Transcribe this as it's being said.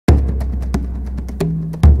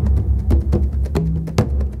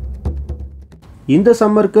இந்த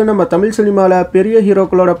சம்மருக்கு நம்ம தமிழ் சினிமால பெரிய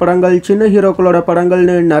ஹீரோக்களோட படங்கள், சின்ன ஹீரோக்களோட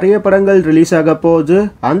படங்கள்னு நிறைய படங்கள் ரிலீஸ் ஆக போகுது.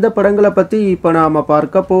 அந்த படங்களை பத்தி இப்ப நாம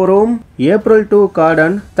பார்க்க போறோம். ஏப்ரல் 2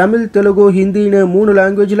 கார்டன் தமிழ், தெலுங்கு, ஹிந்தின்னு 3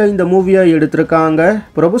 லாங்குவேஜ்ல இந்த மூவியை எடுத்திருக்காங்க.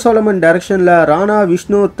 பிரபு சாலமன் டைரக்ஷன்ல ராணா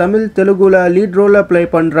விஷ்ணு தமிழ், தெலுங்குல லீட் ரோல்ல பிளே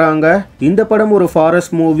பண்றாங்க. இந்த படம் ஒரு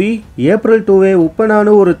ஃபாரஸ்ட் மூவி. ஏப்ரல் 2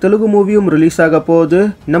 உப்பனானு ஒரு தெலுங்கு மூவியும் ரிலீஸ் ஆக போகுது.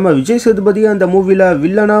 நம்ம விஜய் சேதுபதி அந்த மூவில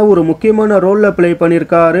வில்லனா ஒரு முக்கியமான ரோல்ல பிளே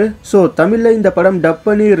பண்ணிருக்காரு. சோ தமிழ்ல இந்த படம் டப்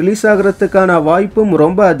பண்ணி ரிலீஸ் ஆகிறதுக்கான வாய்ப்பும்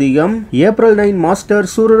ரொம்ப அதிகம். ஏப்ரல் 9 மாஸ்டர்,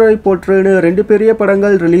 சூரரை போற்றுன்னு 2 பெரிய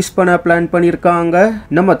படங்கள் ரிலீஸ் பண்ண பிளான் பண்ணிருக்காங்க.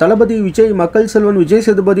 நம்ம தளபதி விஜய், மக்கள் செல்வன் விஜய்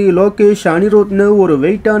சேதுபதி, லோகேஷ், அனிருத்னு ஒரு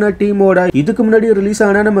வெயிட்டான டீமோட இதுக்கு முன்னாடி ரிலீஸ்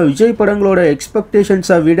ஆன நம்ம விஜய் படங்களோட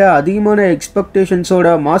எக்ஸ்பெக்டேஷன்ஸை விட அதிகமான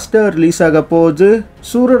எக்ஸ்பெக்டேஷன்ஸோட மாஸ்டர் ரிலீஸ் ஆக போகுது.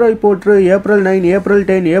 சூரரை போற்று ஏப்ரல் 9, ஏப்ரல்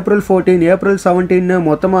 10, ஏப்ரல் 14, ஏப்ரல் 17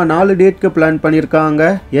 மொத்தமா 4 டேட்க்கு பிளான் பண்ணிருக்காங்க.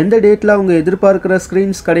 எந்த டேட்ல அவங்க எதிர்பார்க்கிற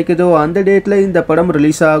ஸ்கிரீன்ஸ் கிடைக்குதோ அந்த டேட்ல இந்த படம்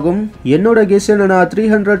ரிலீஸ் ஆகும். என்னோட கெஸ் என்னன்னா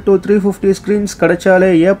 300 to 350 ஸ்கிரீன்ஸ் கிடைச்சாலே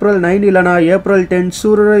ஏப்ரல் 9 இல்லனா ஏப்ரல் 10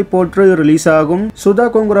 சூரரை போற்று ரிலீஸ் ஆகும். சுதா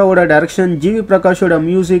கோங்கராவோட டைரக்ஷன், ஜிவி பிரகாஷோட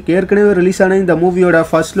மியூசிக், ஏற்கனவே ரிலீஸ் ஆன இந்த மூவியோட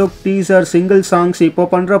first look, teaser, single songs, இப்போ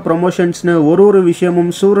பண்ற ப்ரொமோஷன்ஸ்னு ஒரு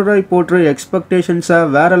விஷயமும் சூரரை போற்று எக்ஸ்பெக்டேஷன்ஸை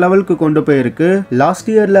வேற லெவலுக்கு கொண்டு போயிருக்கு.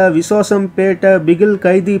 லாஸ்ட் இயர்ல விஸ்வாசம், பேட்ட, பிகில்,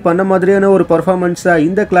 கைதி பண்ண மாதிரியான ஒரு பெர்ஃபார்மன்ஸை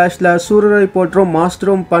இந்த கிளாஷ்ல சூரரை போற்றும்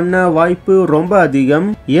மாஸ்டரும் பண்ண வாய்ப்பு ரொம்ப அதிகம்.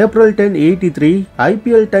 ஏப்ரல் 10 83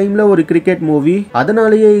 ஐபிஎல் டைம்ல ஒரு கிரிக்கெட் மூவி.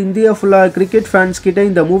 அதனாலேயே இந்தியா ஃபுல்லா கிரிக்கெட் ஃபேன்ஸ் கிட்ட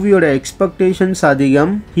இந்த மூவியோட எக்ஸ்பெக்டேஷன்ஸ்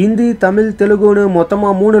அதிகம். ஹிந்தி, தமிழ், தெலுங்குன்னு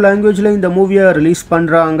மொத்தமா 3 லாங்குவேஜ்ல இந்த மூவியை ரிலீஸ்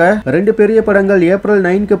பண்றாங்க. 2 பெரிய படங்கள் ஏப்ரல்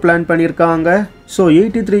 9க்கு பிளான் பண்ணிருக்காங்க. ஸோ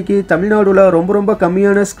 83க்கு தமிழ்நாடுல ரொம்ப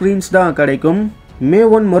கம்மியான ஸ்கிரீன்ஸ் தான் கிடைக்கும். மே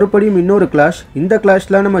 1 மறுபடியும் இன்னொரு கிளாஷ். இந்த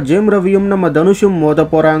கிளாஷ்ல நம்ம ஜெயம் ரவியும் நம்ம தனுஷும் மோத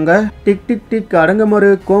போறாங்க. டிக் டிக் டிக், அடங்கமறு,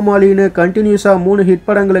 கோமாளின்னு கண்டினியூஸா 3 ஹிட்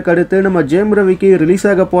படங்களுக்கு அடுத்து நம்ம ஜெயம் ரவிக்கு ரிலீஸ்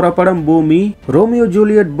ஆக போற படம் பூமி. ரோமியோ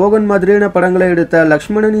ஜூலியட், போகன் மாதிரியான படங்களை எடுத்த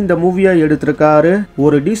லக்ஷ்மணன் இந்த மூவியை எடுத்திருக்காரு.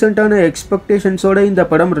 ஒரு டீசென்டான எக்ஸ்பெக்டேஷன்ஸோட இந்த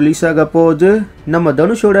படம் ரிலீஸ் ஆக போகுது. நம்ம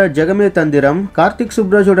தனுஷோட ஜெகமே தந்திரம், கார்த்திக்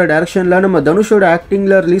சுப்ராஜோட டைரக்ஷன்ல நம்ம தனுஷோட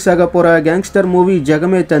ஆக்டிங்ல ரிலீஸ் ஆக போற கேங்ஸ்டர் மூவி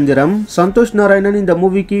ஜெகமே தந்திரம். சந்தோஷ் நாராயணன் இந்த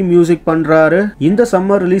மூவிக்கு மியூசிக் பண்றாரு. இந்த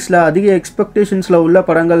சம்மர் ரிலீஸ்ல அதிக எக்ஸ்பெக்டேஷன்ஸ்ல உள்ள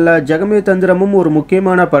படங்கள்ல ஜெகமே தந்திரமும் ஒரு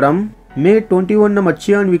முக்கியமான படம். மே 21 நம்ம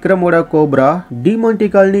cyan விக்ரமோட cobra, Demonte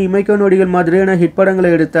colony, Imaikkaa நொடிகள் மாதிரியான ஹிட் படங்களை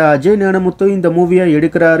எடுத்த அஜய் ஞானமுத்து இந்த மூவியை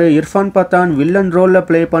எடுக்கிறாரு. இர்ஃபான் பத்தான் வில்லன் ரோல்ல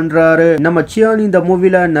பிளே பண்றாரு. நம்ம சியான் இந்த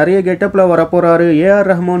மூவில நிறைய கெட்டப்ல வரப்போறாரு.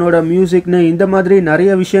 ஏஆர் ரஹ்மானோட மியூசிக்னு இந்த மாதிரி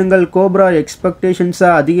நிறைய விஷயங்கள் கோப்ரா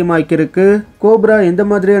எக்ஸ்பெக்டேஷன்ஸா அதிகமாக்கிருக்கு. கோப்ரா எந்த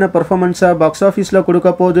மாதிரியான பெர்ஃபார்மன்ஸா பாக்ஸ் ஆபீஸ்ல கொடுக்க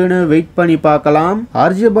போகுதுன்னு வெயிட் பண்ணி பார்க்கலாம்.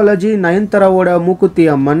 ஆர்ஜே பாலாஜி, நயன்தாராவோட மூக்குத்தி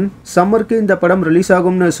அம்மன் சம்மருக்கு இந்த படம் ரிலீஸ்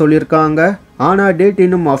ஆகும்னு சொல்லியிருக்காங்க. ஆனா டேட்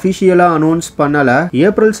இன்னும் அபிஷியலா அனௌன்ஸ் பண்ணல.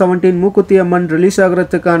 ஏப்ரல் 17 மூக்குத்தி அம்மன் ரிலீஸ்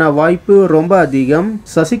ஆகிறதுக்கான வாய்ப்பு ரொம்ப அதிகம்.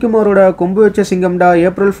 சசிகுமாரோட கொம்பு வச்ச சிங்கம்டா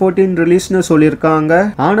ஏப்ரல் 14 ரிலீஸ்னு சொல்லியிருக்காங்க.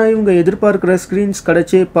 ஆனா இவங்க எதிர்பார்க்கிற ஸ்கிரீன்ஸ்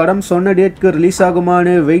கிடைச்சி படம் சொன்ன டேட்க்கு ரிலீஸ்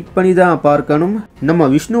ஆகுமான்னு வெயிட் பண்ணி தான் பார்க்கணும். நம்ம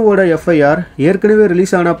விஷ்ணுவோட எஃப்ஐஆர், ஏற்கனவே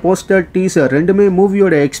ரிலீஸ் ஆன போஸ்டர், டீசர் ரெண்டுமே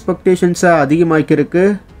மூவியோட எக்ஸ்பெக்டேஷன்ஸை அதிகமாக்கிருக்கு.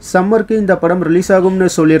 சம்மருக்கு இந்த படம் ரிலீஸ்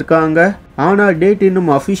ஆகும்னு சொல்லியிருக்காங்க. ஆனா டேட்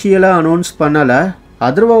இன்னும் அபிஷியலா அனௌன்ஸ் பண்ணல.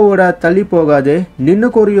 அதர்வாவோட தள்ளி போகாது, நின்னு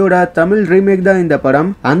கோரியோட தமிழ் ரீமேக் தான் இந்த படம்.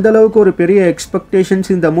 அந்த அளவுக்கு ஒரு பெரிய எக்ஸ்பெக்டேஷன்ஸ்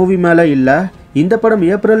இந்த மூவி மேல இல்ல. இந்த படம்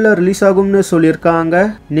ஏப்ரல்ல ரிலீஸ் ஆகும்னு சொல்லியிருக்காங்க.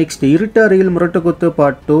 Next இருட்டறையில் முரட்டுக்குத்து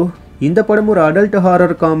part 2. இந்த படம் ஒரு அடல்ட்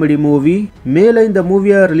ஹாரர் காமெடி மூவி. மேல இந்த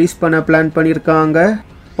மூவியை ரிலீஸ் பண்ண பிளான் பண்ணிருக்காங்க.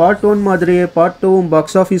 பார்ட் 1 மாதிரியே பார்ட் 2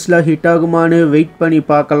 பாக்ஸ் ஆஃபீஸ்ல ஹிட் ஆகுமான்னு வெயிட் பண்ணி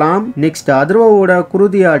பார்க்கலாம். நெக்ஸ்ட் அதர்வாவோட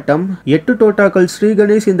குருதி ஆட்டம், 8 டோட்டாக்கள் ஸ்ரீ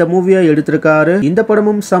கணேஷ் இந்த மூவியை எடுத்திருக்காரு. இந்த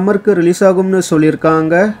படமும் சம்மருக்கு ரிலீஸ் ஆகும்னு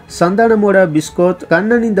சொல்லியிருக்காங்க. சந்தானமோட பிஸ்கோத்,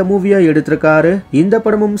 கண்ணன் இந்த மூவியை எடுத்திருக்காரு. இந்த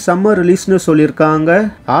படமும் சம்மர் ரிலீஸ்னு சொல்லியிருக்காங்க.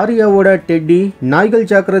 ஆரியாவோட டெட்டி, நாய்கள்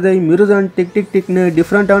ஜாக்கிரதை, மிருதன், டிக் டிக் டிக்னு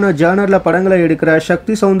டிஃப்ரெண்டான ஜானர்ல படங்களை எடுக்கிற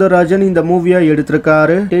சக்தி சௌந்தரராஜன் இந்த மூவியை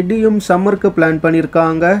எடுத்திருக்காரு. டெட்டியும் சம்மருக்கு பிளான்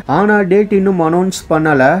பண்ணிருக்காங்க. ஆனா டேட் இன்னும் அனௌன்ஸ்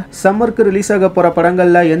பண்ணல. சம்மருக்கு ரிலீஸ் ஆக போற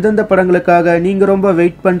படங்கள்ல எந்தெந்த படங்களுக்காக நீங்க ரொம்ப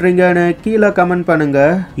வெயிட் பண்றீங்கன்னு கீழே கமெண்ட் பண்ணுங்க.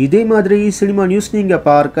 இதே மாதிரி சினிமா நியூஸ் நீங்க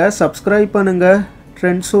பார்க்க சப்ஸ்கிரைப் பண்ணுங்க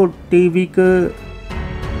ட்ரெண்ட்ஸ்வுட் டிவிக்கு.